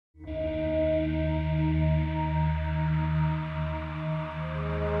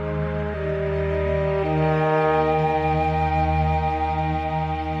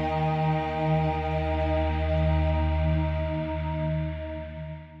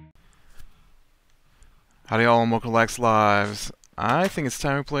Howdy all, Mokalax Lives. I think it's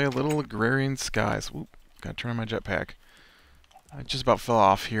time to play a little Agrarian Skies. Oop, gotta turn on my jetpack. I just about fell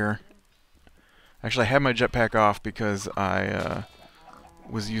off here. Actually, I had my jetpack off because I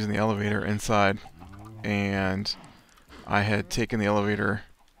was using the elevator inside, and I had taken the elevator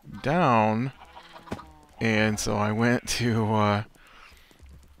down, and so I went to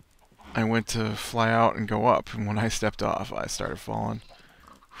fly out and go up, and when I stepped off, I started falling.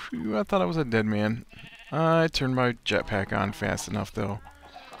 Whew, I thought I was a dead man. I turned my jetpack on fast enough, though.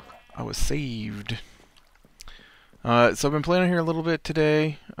 I was saved. So I've been playing here a little bit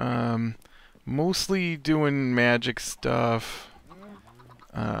today. Mostly doing magic stuff.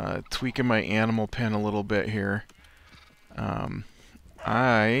 Tweaking my animal pen a little bit here.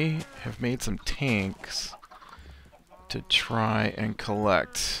 I have made some tanks to try and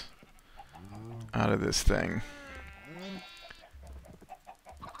collect out of this thing.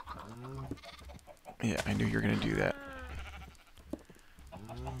 Yeah, I knew you were going to do that.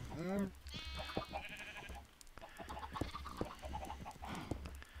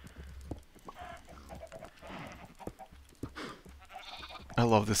 I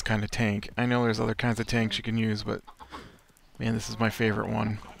love this kind of tank. I know there's other kinds of tanks you can use, but man, this is my favorite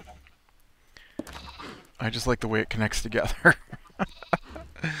one. I just like the way it connects together.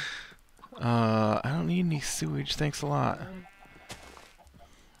 I don't need any sewage, thanks a lot.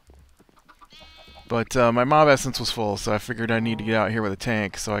 But my mob essence was full, so I figured I need to get out here with a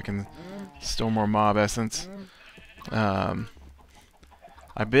tank so I can store more mob essence. I've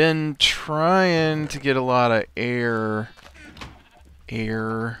been trying to get a lot of air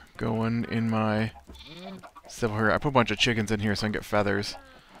going in my stuff here. I put a bunch of chickens in here so I can get feathers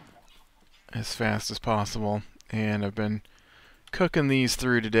as fast as possible. And I've been cooking these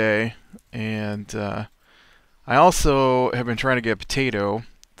through today. And I also have been trying to get potato,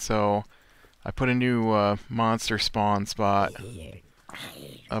 so I put a new monster spawn spot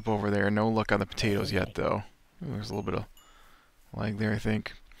up over there. No luck on the potatoes yet, though. Ooh, there's a little bit of lag there, I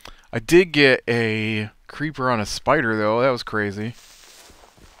think. I did get a creeper on a spider, though. That was crazy.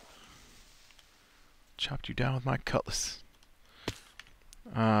 Chopped you down with my cutlass.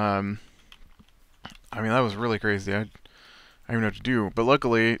 I mean, that was really crazy. I don't even know what to do. But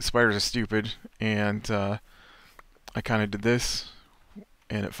luckily, spiders are stupid, and I kind of did this,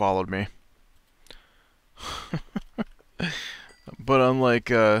 and it followed me. But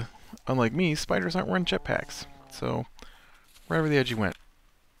unlike me, spiders aren't wearing jetpacks. So, right over the edge you went.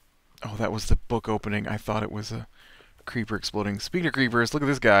 Oh, that was the book opening. I thought it was a creeper exploding. Speaking of creepers, look at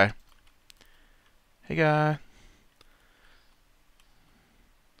this guy. Hey, guy.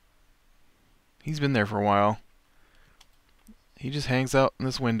 He's been there for a while. He just hangs out in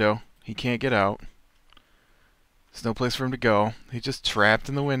this window. He can't get out. There's no place for him to go. He's just trapped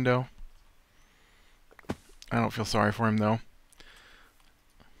in the window. I don't feel sorry for him, though.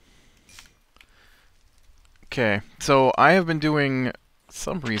 Okay, so I have been doing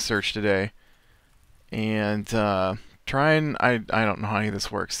some research today, and I don't know how any of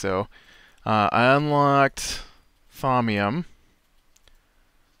this works, so I unlocked thaumium,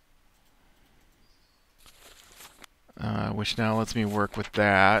 which now lets me work with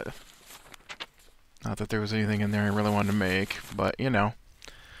that. Not that there was anything in there I really wanted to make, but you know.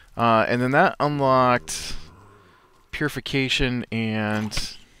 And then that unlocked purification,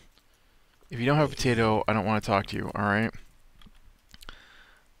 and if you don't have a potato, I don't want to talk to you, alright?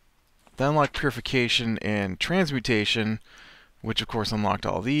 That unlocked purification and transmutation, which of course unlocked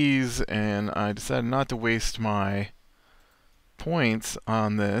all these, and I decided not to waste my points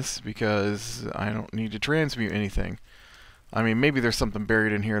on this because I don't need to transmute anything. I mean, maybe there's something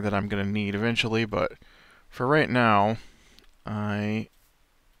buried in here that I'm going to need eventually, but for right now, I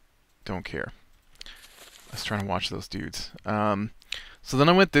don't care. I was trying to watch those dudes. So then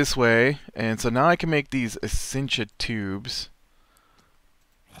I went this way, and so now I can make these Essentia tubes.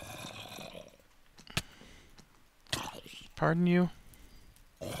 Pardon you?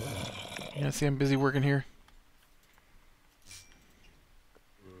 Yeah, see I'm busy working here.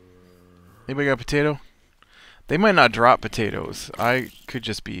 Anybody got a potato? They might not drop potatoes. I could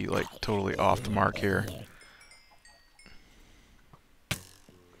just be like totally off the mark here.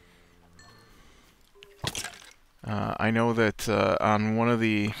 I know that on one of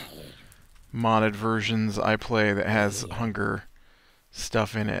the modded versions I play that has hunger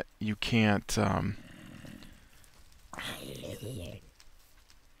stuff in it, you can't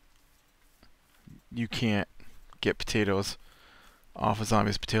get potatoes off of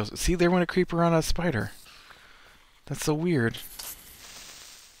zombies' potatoes. See, there went a creeper on a spider. That's so weird.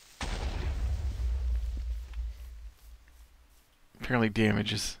 Apparently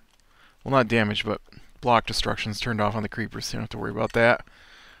damages. Well, not damage, but block destruction's turned off on the creepers, so you don't have to worry about that,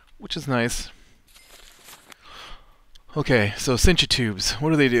 which is nice. Okay, so Essentia tubes,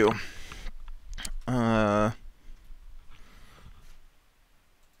 what do they do?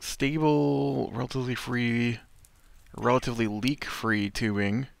 Stable, relatively leak-free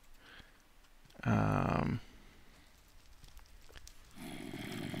tubing.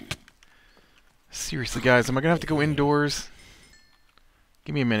 Seriously, guys, am I gonna have to go indoors?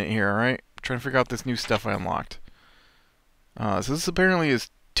 Give me a minute here, alright? I'm trying to figure out this new stuff I unlocked. So this apparently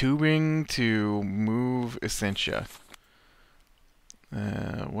is tubing to move Essentia.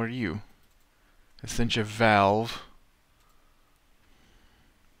 What are you? Essentia valve.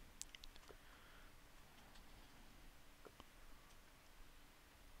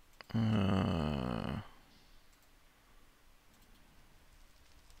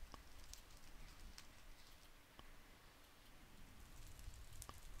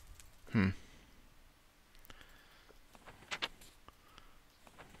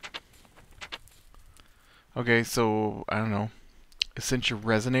 Okay, so, I don't know. Essentia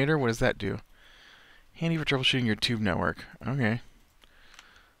resonator, what does that do? Handy for troubleshooting your tube network. Okay.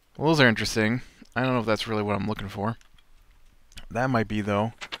 Well, those are interesting. I don't know if that's really what I'm looking for. That might be,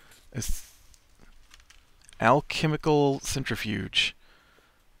 though. Alchemical centrifuge.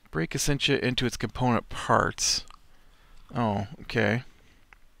 Break Essentia into its component parts. Oh, okay.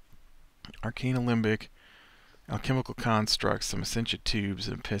 Arcane alembic. Alchemical constructs. Some Essentia tubes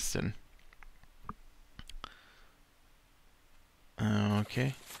and piston.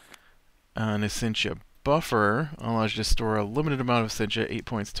 Okay. An Essentia buffer allows you to store a limited amount of Essentia, 8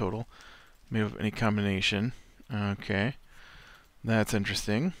 points total, made of any combination. Okay. That's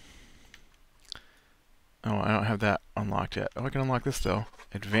interesting. Oh, I don't have that unlocked yet. Oh, I can unlock this, though.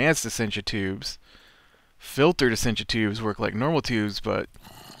 Advanced Essentia tubes. Filtered Essentia tubes work like normal tubes, but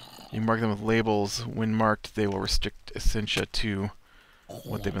you mark them with labels. When marked, they will restrict Essentia to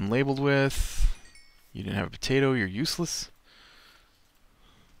what they've been labeled with. You didn't have a potato, you're useless.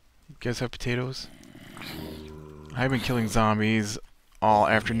 You guys have potatoes? I've been killing zombies all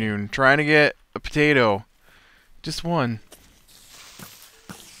afternoon, trying to get a potato. Just one.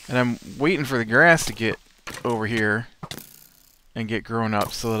 And I'm waiting for the grass to get over here and get grown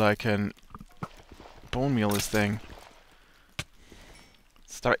up so that I can bone meal this thing.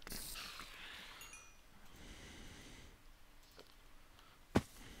 Stop it.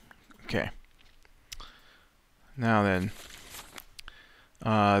 Okay. Now then.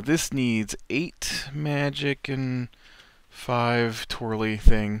 This needs 8 magic and 5 twirly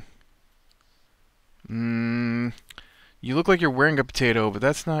thing. You look like you're wearing a potato, but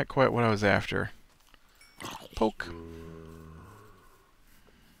that's not quite what I was after. Poke.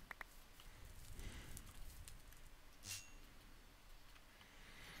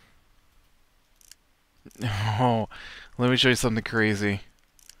 Oh, let me show you something crazy.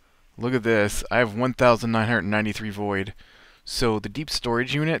 Look at this. I have 1,993 void. So the deep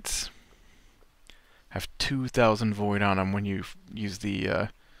storage units have 2,000 void on them when you use the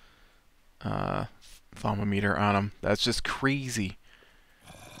thermometer on them. That's just crazy.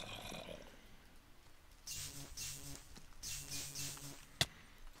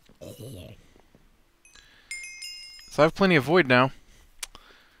 So I have plenty of void now.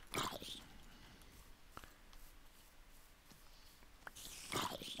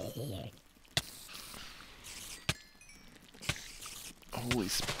 Holy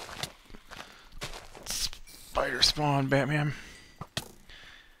spider spawn, Batman.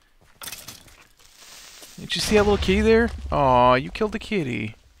 Did you see that little kitty there? Aw, you killed the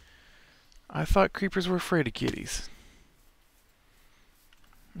kitty. I thought creepers were afraid of kitties.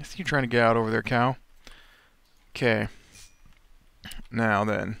 I see you trying to get out over there, cow. Okay. Now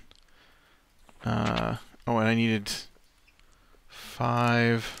then. Oh, and I needed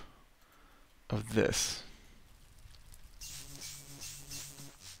 5 of this.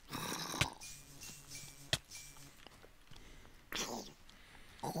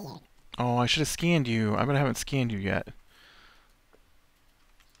 Oh, I should have scanned you. I bet I haven't scanned you yet.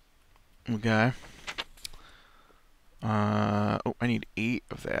 Okay. Oh, I need 8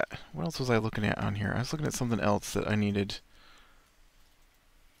 of that. What else was I looking at on here? I was looking at something else that I needed.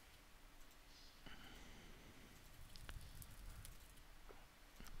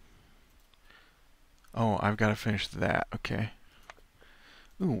 Oh, I've got to finish that. Okay.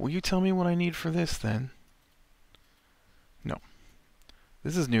 Ooh, will you tell me what I need for this then? No.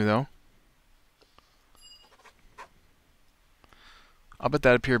 This is new though. I'll bet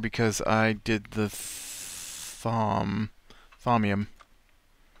that appeared because I did the thaumium.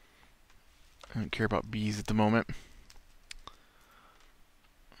 I don't care about bees at the moment.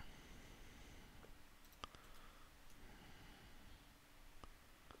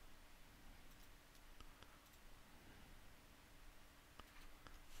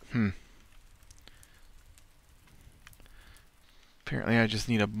 Apparently I just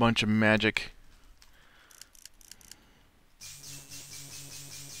need a bunch of magic.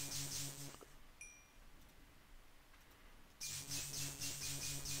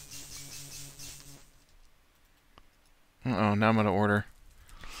 Uh-oh, now I'm out of order.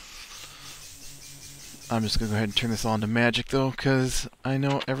 I'm just going to go ahead and turn this all into magic, though, because I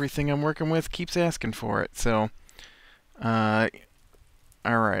know everything I'm working with keeps asking for it. So, alright,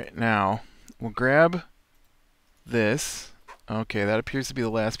 now, we'll grab this. Okay, that appears to be the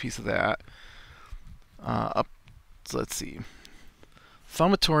last piece of that. So let's see.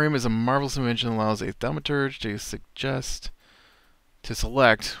 Thaumatorium is a marvelous invention that allows a thaumaturge to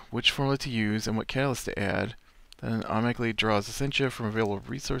select which formula to use and what catalyst to add. Then it automatically draws essentia from available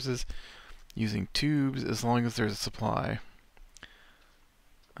resources using tubes as long as there's a supply.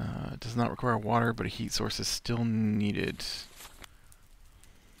 It does not require water, but a heat source is still needed.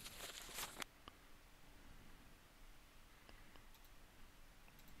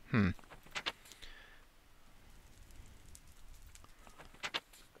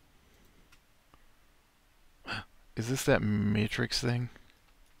 Is this that matrix thing?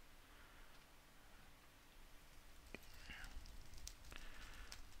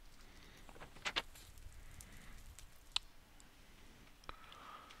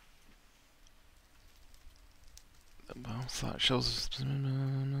 Well, so it shows.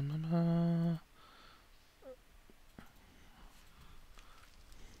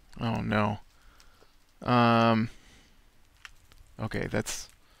 Oh no. Okay, that's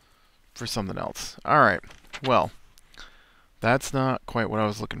for something else. Alright, well, that's not quite what I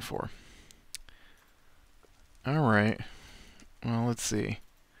was looking for. Alright, well, let's see.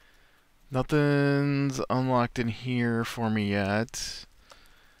 Nothing's unlocked in here for me yet.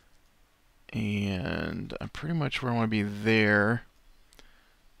 And I'm pretty much where I want to be there.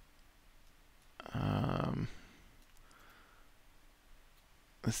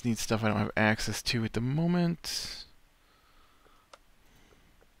 This needs stuff I don't have access to at the moment.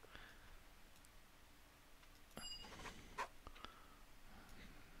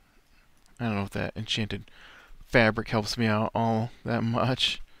 I don't know if that enchanted fabric helps me out all that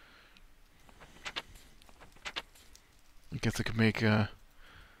much. I guess I could make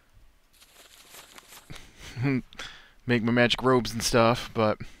make my magic robes and stuff,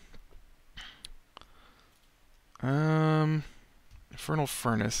 but infernal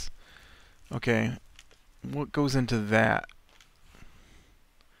furnace. Okay, what goes into that?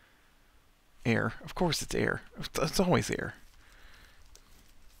 Air. Of course it's air. It's always air.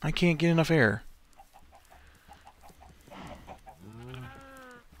 I can't get enough air.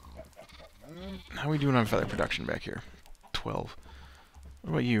 How are we doing on feather production back here? 12. What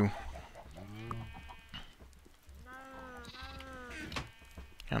about you?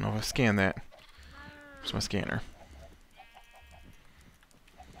 I don't know if I scanned that. Where's my scanner?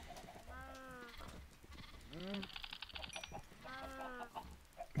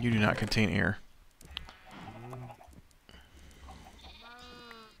 You do not contain air.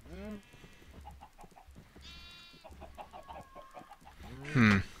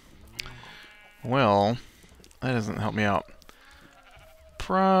 Well, that doesn't help me out.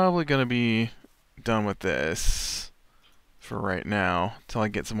 Probably gonna be done with this for right now until I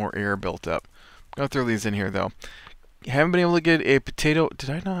get some more air built up. I'm gonna throw these in here though. Haven't been able to get a potato. Did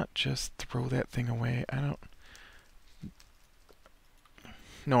I not just throw that thing away? I don't.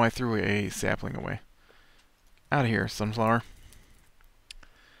 No, I threw a sapling away. Out of here, sunflower.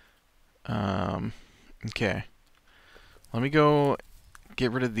 Okay. Let me go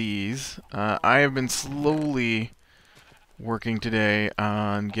get rid of these. I have been slowly working today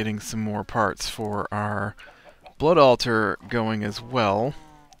on getting some more parts for our blood altar going as well.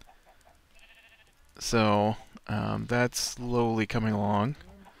 So, that's slowly coming along.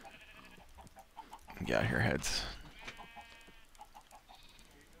 Get out here, heads.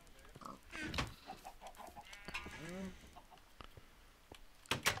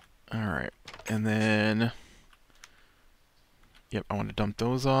 Alright, and then... Yep, I want to dump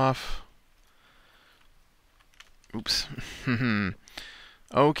those off. Oops.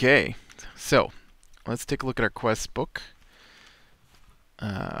 Okay, so let's take a look at our quest book.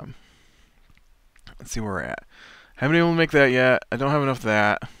 Let's see where we're at. Haven't been able to make that yet. I don't have enough of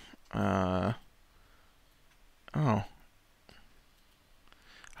that. Oh.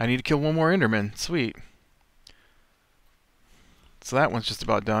 I need to kill one more Enderman. Sweet. So that one's just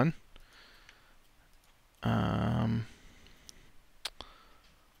about done.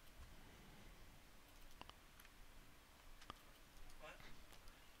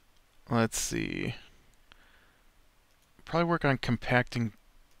 Let's see. Probably work on compacting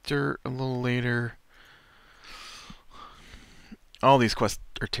dirt a little later. All these quests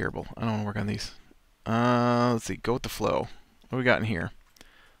are terrible. I don't want to work on these. Let's see. Go with the flow. What do we got in here?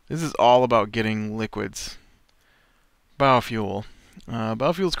 This is all about getting liquids. Biofuel.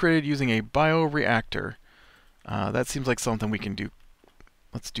 Biofuel is created using a bioreactor. That seems like something we can do.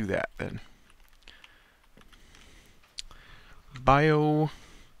 Let's do that then.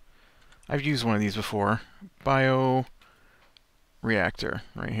 I've used one of these before. Bioreactor,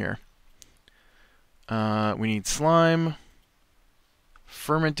 right here. We need slime,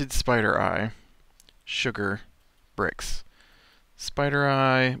 fermented spider eye, sugar, bricks. Spider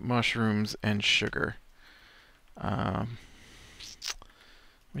eye, mushrooms, and sugar. What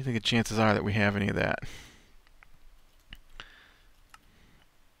do you think the chances are that we have any of that?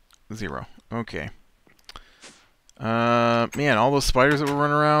 0. Okay. Man, all those spiders that were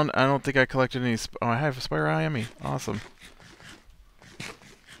running around, I don't think I collected any. Oh, I have a spider eye on me. Awesome.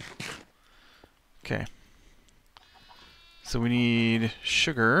 Okay. So we need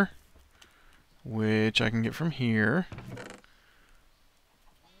sugar, which I can get from here.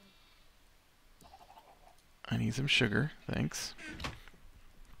 I need some sugar, thanks.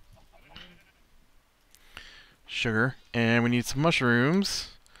 Sugar, and we need some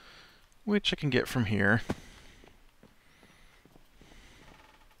mushrooms, which I can get from here.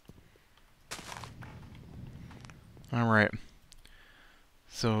 Alright.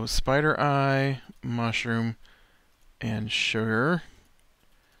 So, spider eye, mushroom, and sugar.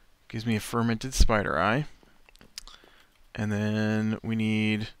 Gives me a fermented spider eye. And then we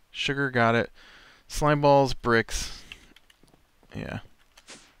need sugar, got it. Slime balls, bricks. Yeah.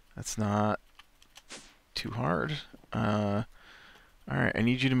 That's not too hard. Alright, I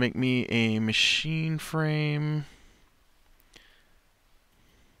need you to make me a machine frame.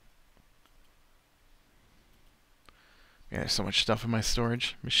 Yeah, there's so much stuff in my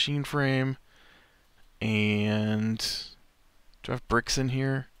storage. Machine frame. And do I have bricks in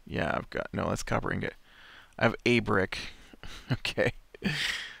here? Yeah, I've got... No, that's copper ingot. I have a brick. Okay.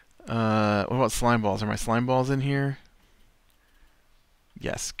 What about slime balls? Are my slime balls in here?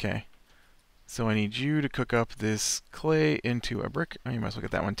 Yes, okay. So I need you to cook up this clay into a brick. Oh, you might as well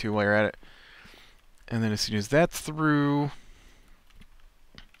get that one too while you're at it. And then as soon as that's through...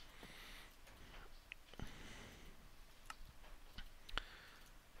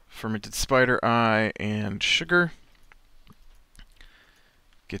 fermented spider eye and sugar.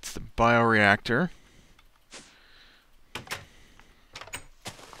 Gets the bioreactor.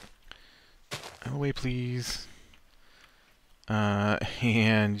 Out of the way, please.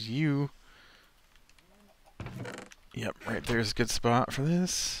 And you... Yep, right there's a good spot for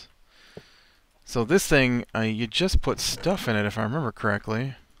this. So this thing, you just put stuff in it, if I remember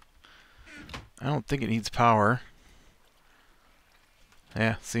correctly. I don't think it needs power.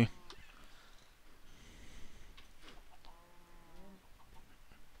 Yeah, see?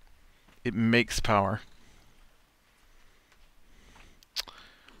 It makes power.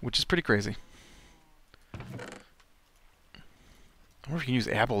 Which is pretty crazy. I wonder if you can use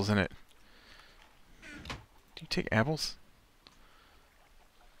apples in it. Do you take apples?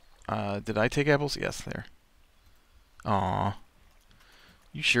 Did I take apples? Yes, there. Aw.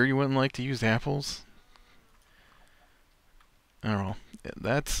 You sure you wouldn't like to use apples? I don't know.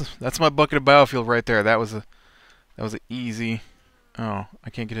 That's my bucket of biofuel right there. That was a easy. Oh, I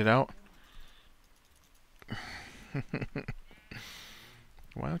can't get it out.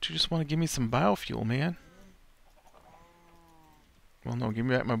 Why don't you just want to give me some biofuel, man? Well, no, give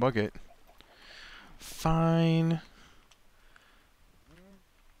me back my bucket. Fine.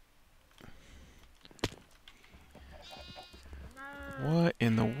 What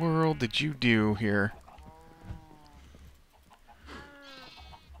in the world did you do here?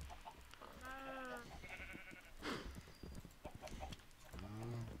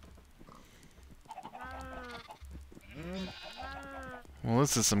 Well,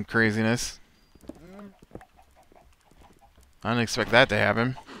 this is some craziness. I didn't expect that to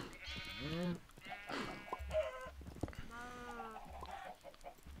happen.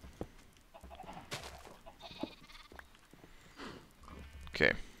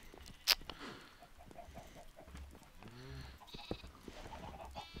 Okay.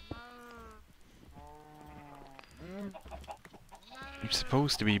 You're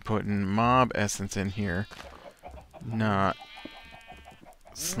supposed to be putting mob essence in here, not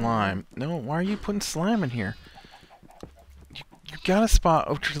slime. No, why are you putting slime in here? You got a spot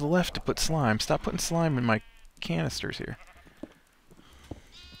over to the left to put slime. Stop putting slime in my canisters here.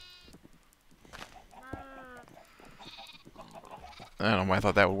 I don't know why I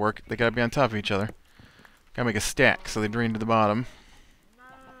thought that would work. They gotta be on top of each other. Gotta make a stack so they drain to the bottom.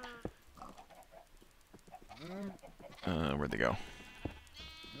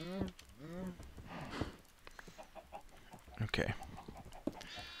 Okay.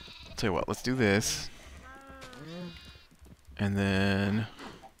 I'll tell you what, let's do this. And then...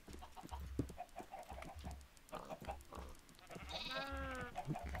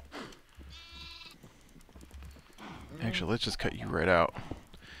 Actually, let's just cut you right out.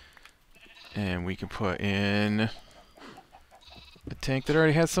 And we can put in a tank that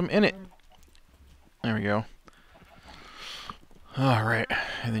already has some in it. There we go. Alright,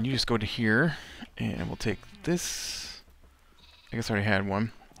 and then you just go to here, and we'll take this. I guess I already had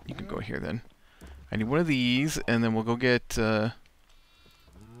one. You can go here then. I need one of these, and then we'll go get... what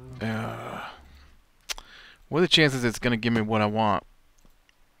are the chances it's going to give me what I want?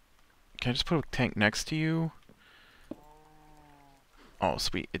 Can I just put a tank next to you? Oh,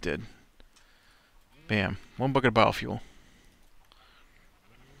 sweet, it did. Bam. 1 bucket of biofuel.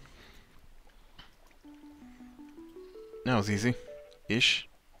 That was easy. Ish.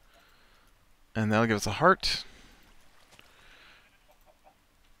 And that'll give us a heart.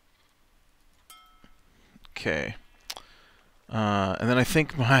 Okay. And then I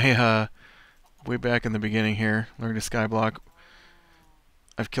think my, way back in the beginning here, learning to skyblock,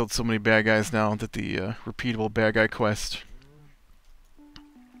 I've killed so many bad guys now that the repeatable bad guy quest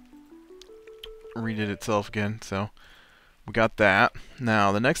redid itself again, so we got that.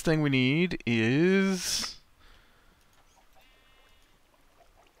 Now, the next thing we need is...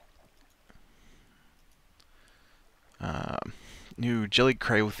 new jelly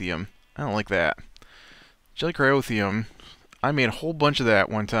cryotheum. I don't like that. Jelly cryotheum, I made a whole bunch of that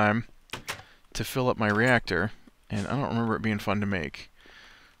one time to fill up my reactor, and I don't remember it being fun to make.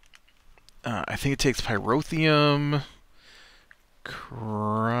 I think it takes pyrotheum,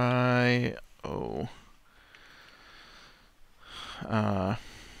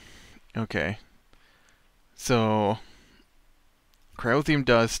 okay. So, cryotheum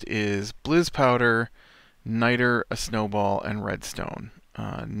dust is blizz powder, niter, a snowball, and redstone.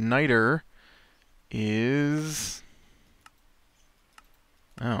 Niter is...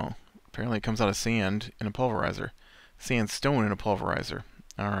 Oh, apparently it comes out of sand in a pulverizer. Sandstone in a pulverizer.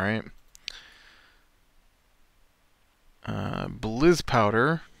 Alright. Blizz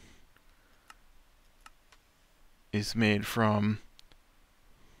powder is made from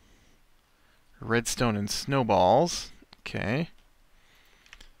redstone and snowballs. Okay.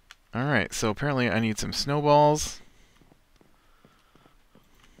 Alright, so apparently I need some snowballs.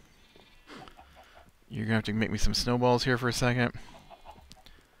 You're gonna have to make me some snowballs here for a second.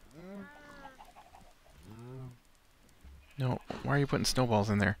 No, why are you putting snowballs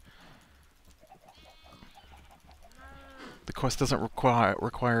in there? The quest doesn't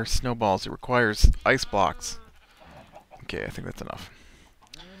require snowballs, it requires ice blocks. Okay, I think that's enough.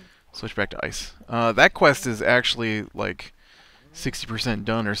 Switch back to ice. That quest is actually like 60%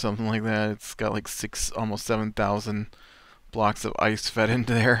 done or something like that. It's got like almost 7,000 blocks of ice fed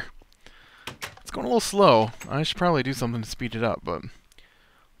into there. It's going a little slow. I should probably do something to speed it up, but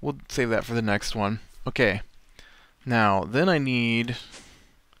we'll save that for the next one. Okay. Now, then I need...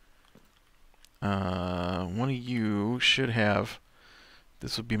 one of you should have...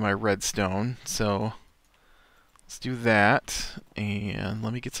 This would be my redstone, so... Let's do that, and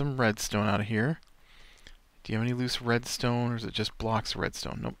let me get some redstone out of here. Do you have any loose redstone, or is it just blocks of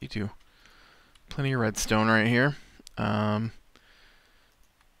redstone? Nope, you do. Plenty of redstone right here. We'll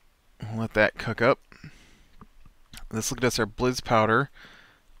let that cook up. Let's look at our blizz powder.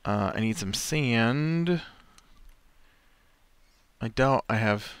 I need some sand. I doubt I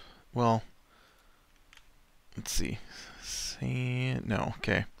have... Well... Let's see. Sand... No,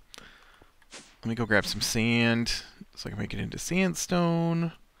 okay. Let me go grab some sand so I can make it into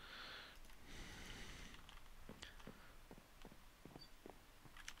sandstone.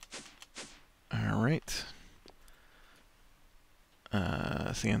 Alright.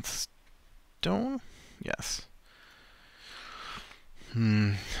 Sandstone? Yes.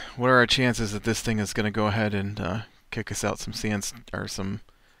 What are our chances that this thing is going to go ahead and kick us out some or some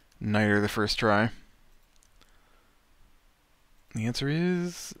niter the first try? The answer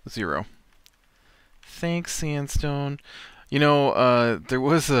is 0. Thanks, sandstone. You know, there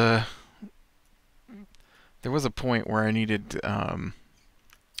was a point where I needed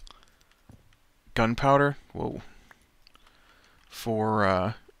gunpowder. Whoa. For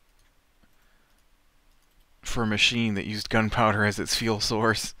a machine that used gunpowder as its fuel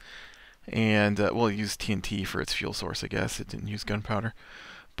source, and well, it used TNT for its fuel source, I guess. It didn't use gunpowder,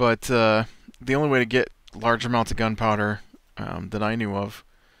 but the only way to get large amounts of gunpowder that I knew of,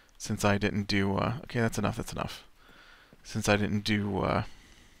 since I didn't do okay, that's enough. That's enough. Since I didn't do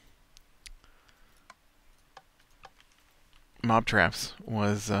mob traps,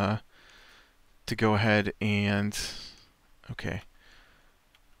 was to go ahead and... Okay.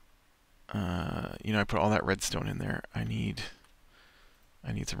 You know, I put all that redstone in there. I need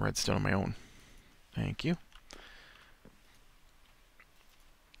some redstone on my own. Thank you.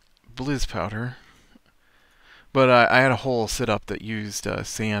 Blizz powder. But I had a hole set up that used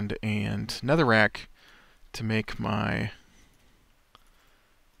sand and netherrack to make my...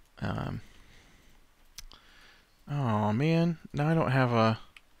 oh man, now I don't have a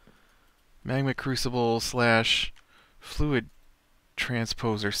magma crucible / fluid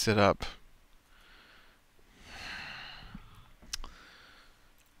transposer set up.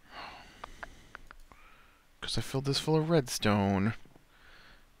 Because I filled this full of redstone.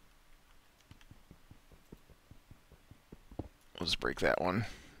 We'll just break that one.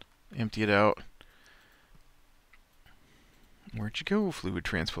 Empty it out. Where'd you go, fluid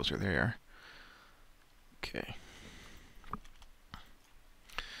transposer? There you are. Okay.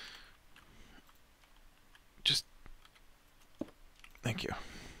 Just... Thank you.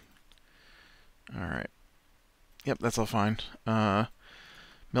 Alright. Yep, that's all fine.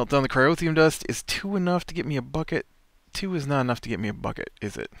 Melt down the cryotheum dust. Is 2 enough to get me a bucket? 2 is not enough to get me a bucket,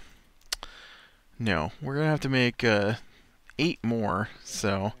 is it? No. We're going to have to make 8 more.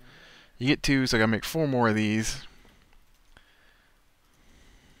 So, you get 2, so I got to make 4 more of these.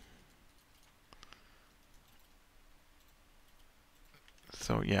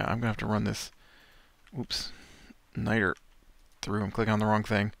 So, yeah, I'm going to have to run this... Oops. Niter through. I'm clicking on the wrong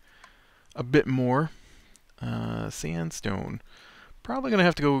thing. A bit more. Sandstone. Probably going to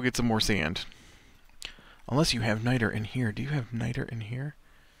have to go get some more sand. Unless you have niter in here. Do you have niter in here?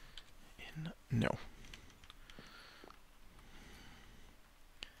 No.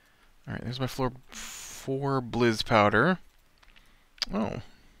 Alright, there's my floor 4 blizz powder. Oh.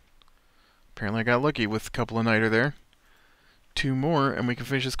 Apparently I got lucky with a couple of niter there. 2 more and we can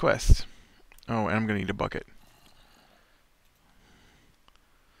finish this quest. Oh, and I'm going to need a bucket.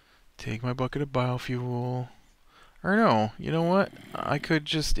 Take my bucket of biofuel. Or no, you know what? I could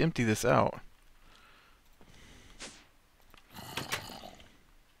just empty this out.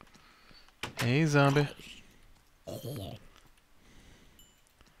 Hey, zombie.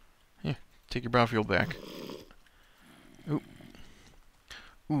 Here, take your biofuel back. Ooh.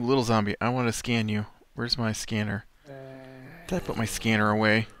 Ooh, little zombie, I want to scan you. Where's my scanner? Did I put my scanner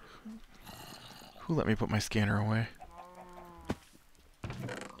away? Who let me put my scanner away?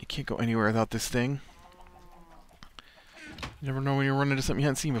 You can't go anywhere without this thing. You never know when you run into something you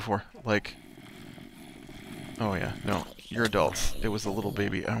hadn't seen before. Like... Oh yeah, no. You're adults. It was a little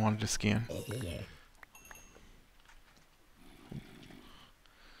baby I wanted to scan.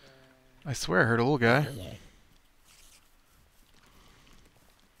 I swear I heard a little guy.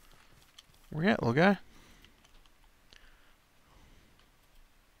 Where you at, little guy?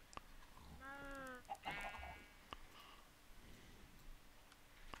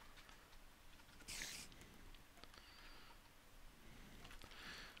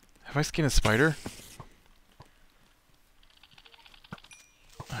 Have I skinned a spider?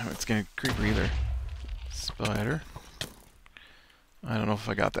 I haven't skinned a creeper either. Spider. I don't know if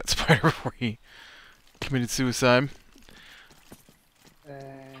I got that spider before he committed suicide.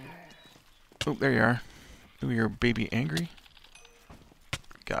 Oh, there you are. Ooh, you're baby angry.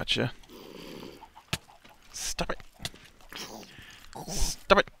 Gotcha. Stop it.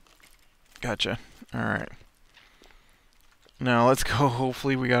 Stop it. Gotcha. Alright. Now let's go.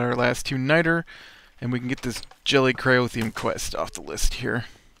 Hopefully we got our last 2 niter, and we can get this jelly cryotheum quest off the list here.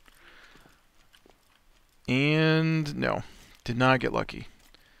 And no, did not get lucky.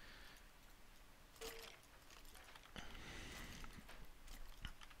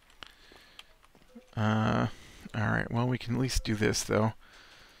 Alright, well we can at least do this though.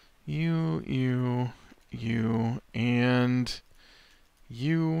 You, and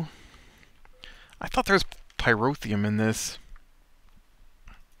you. I thought there was pyrotheum in this.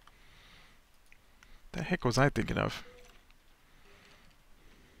 The heck was I thinking of?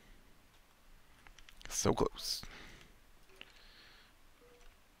 So close.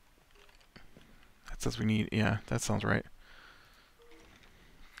 That says we need... Yeah, that sounds right.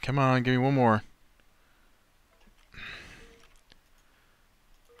 Come on, give me one more.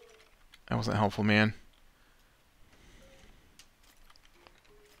 That wasn't helpful, man.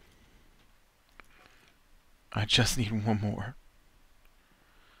 I just need one more.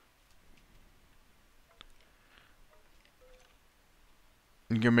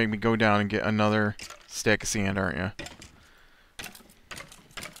 You're gonna make me go down and get another stack of sand, aren't you?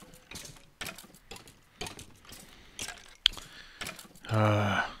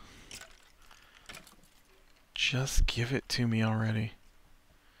 Just give it to me already.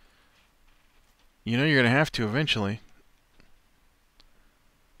 You know you're going to have to eventually.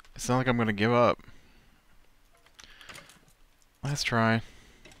 It's not like I'm going to give up. Let's try.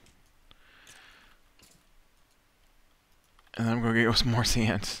 And then I'm going to get some more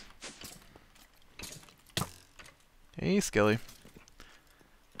sand. Hey, Skelly.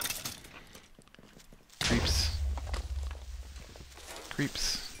 Creeps.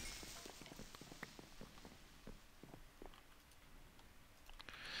 Creeps.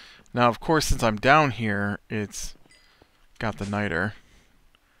 Now, of course, since I'm down here, it's got the niter.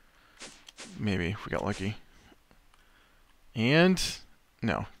 Maybe, if we got lucky. And...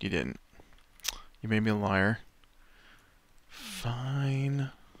 no, you didn't. You made me a liar.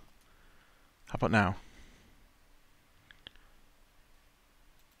 Fine. How about now?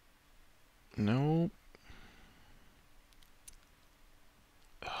 Nope.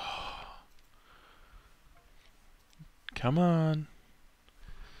 Come on.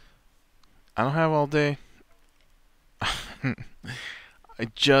 I don't have all day. I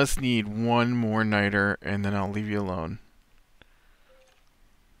just need one more niter and then I'll leave you alone.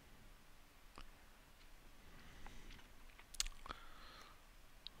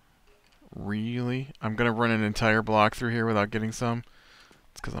 Really? I'm gonna run an entire block through here without getting some?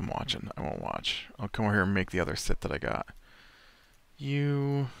 It's because I'm watching. I won't watch. I'll come over here and make the other set that I got.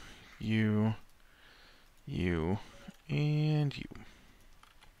 You, and you.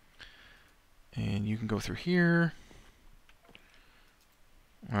 And you can go through here.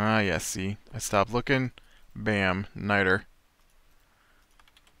 Ah, yes, see. I stopped looking. Bam, niter.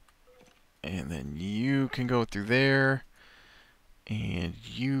 And then you can go through there. And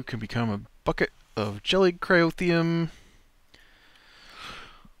you can become a bucket of jellied cryotheum.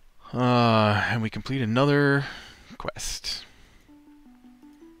 And we complete another quest.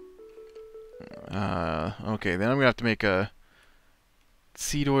 Okay, then I'm gonna have to make a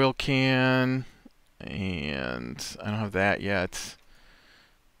seed oil can, and I don't have that yet.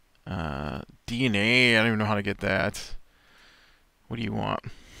 DNA, I don't even know how to get that. What do you want?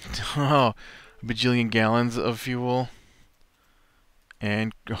 Oh, a bajillion gallons of fuel.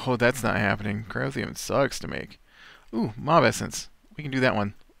 And, oh, that's not happening. Cryotheum sucks to make. Ooh, mob essence. We can do that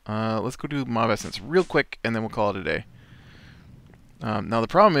one. Let's go do mob essence real quick, and then we'll call it a day. Now the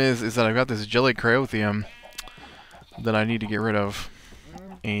problem is that I've got this jelly cryotheum that I need to get rid of.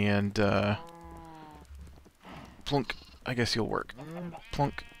 And, plunk. I guess you'll work.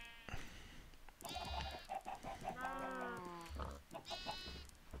 Plunk.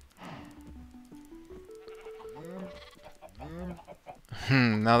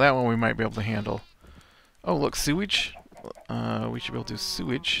 Now that one we might be able to handle. Oh, look, sewage. We should be able to do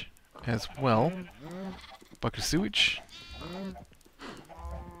sewage as well. Bucket of sewage.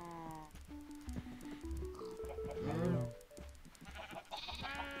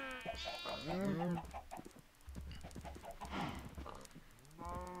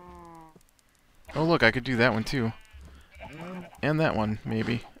 Oh, look, I could do that one too. And that one,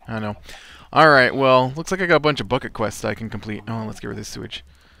 maybe. I don't know. Alright, well, looks like I got a bunch of bucket quests I can complete. Oh, let's get rid of this sewage.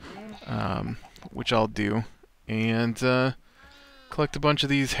 Which I'll do. And, collect a bunch of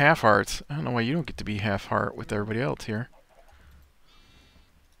these half-hearts. I don't know why you don't get to be half-heart with everybody else here.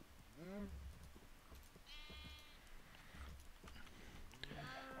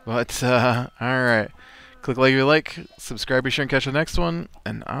 But, alright. Click like if you like, subscribe, be sure and catch the next one,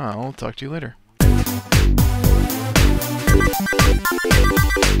 and I'll talk to you later.